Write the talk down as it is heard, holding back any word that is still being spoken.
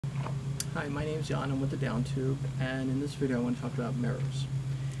Hi, my name is Jan. I'm with the Down Tube, and in this video I want to talk about mirrors.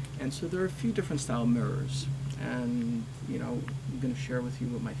 And so there are a few different style mirrors, and I'm going to share with you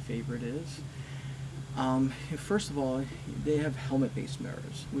what my favorite is. First of all, they have helmet-based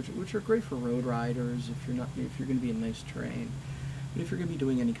mirrors, which are great for road riders if you're going to be in nice terrain. But if you're going to be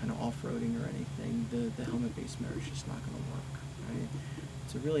doing any kind of off-roading or anything, the helmet-based mirror is just not going to work. Right?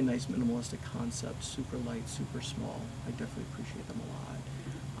 It's a really nice minimalistic concept, super light, super small. I definitely appreciate them a lot.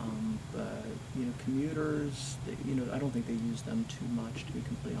 But commuters, I don't think they use them too much, to be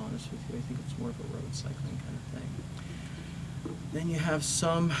completely honest with you. I think it's more of a road cycling kind of thing. Then you have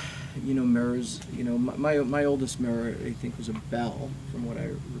some, mirrors. My oldest mirror, I think, was a Bell, from what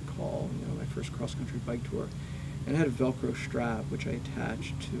I recall. My first cross-country bike tour, and it had a Velcro strap which I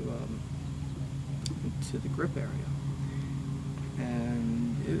attached to the grip area,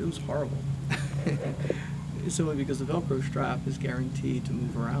 and it was horrible. Simply because the Velcro strap is guaranteed to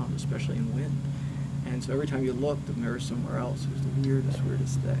move around, especially in wind. And so every time you look, the mirror's somewhere else. It was the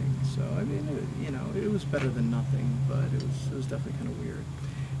weirdest thing. So I mean, it was better than nothing, but it was definitely kind of weird.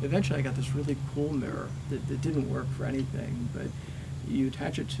 Eventually, I got this really cool mirror that didn't work for anything, but you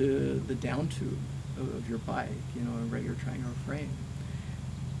attach it to the down tube of your bike, a regular triangular frame.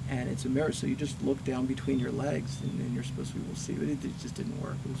 And it's a mirror, so you just look down between your legs, and you're supposed to be able to see, but it just didn't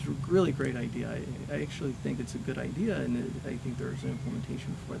work. It was a really great idea. I actually think it's a good idea, and I think there's an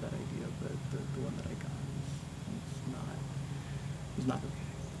implementation for that idea, but the one that I got was not okay.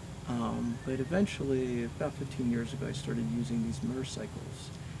 But eventually, about 15 years ago, I started using these Mirrycle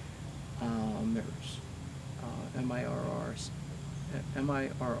mirrors,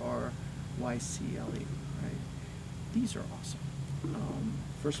 M-I-R-R-Y-C-L-E, right? These are awesome.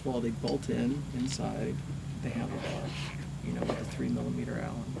 First of all, they bolt in inside the handlebars, with a 3mm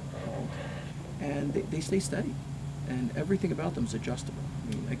Allen bolt, and they stay steady, and everything about them is adjustable. I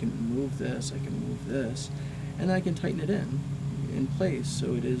mean, I can move this, I can move this, and then I can tighten it in place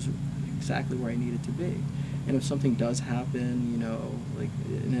so it is exactly where I need it to be. And if something does happen, like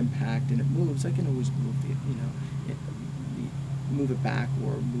an impact and it moves, I can always move move it back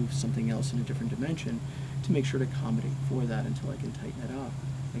or move something else in a different dimension to make sure to accommodate for that until I can tighten it up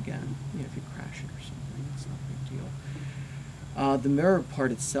again. If you crash it or something, it's not a big deal. The mirror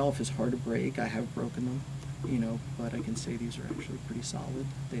part itself is hard to break. I have broken them, but I can say these are actually pretty solid.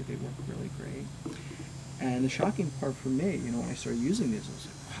 They work really great. And the shocking part for me, when I started using these, I was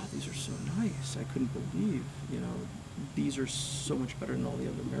like, wow, these are so nice. I couldn't believe, these are so much better than all the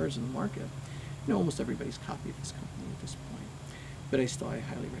other mirrors in the market. Almost everybody's copied this company at this point. But I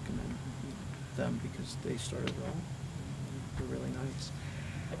highly recommend them because they started well. They're really nice.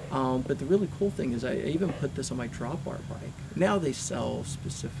 But the really cool thing is I even put this on my drop bar bike. Now they sell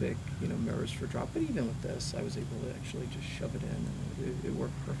specific mirrors for drop, but even with this, I was able to actually just shove it in, and it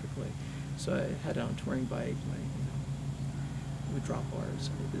worked perfectly. So I had it on a touring bike, with drop bars.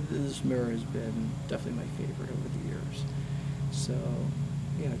 This mirror has been definitely my favorite over the years. So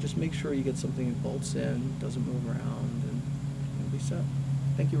just make sure you get something that bolts in, doesn't move around, and it'll be set.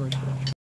 Thank you very much for watching.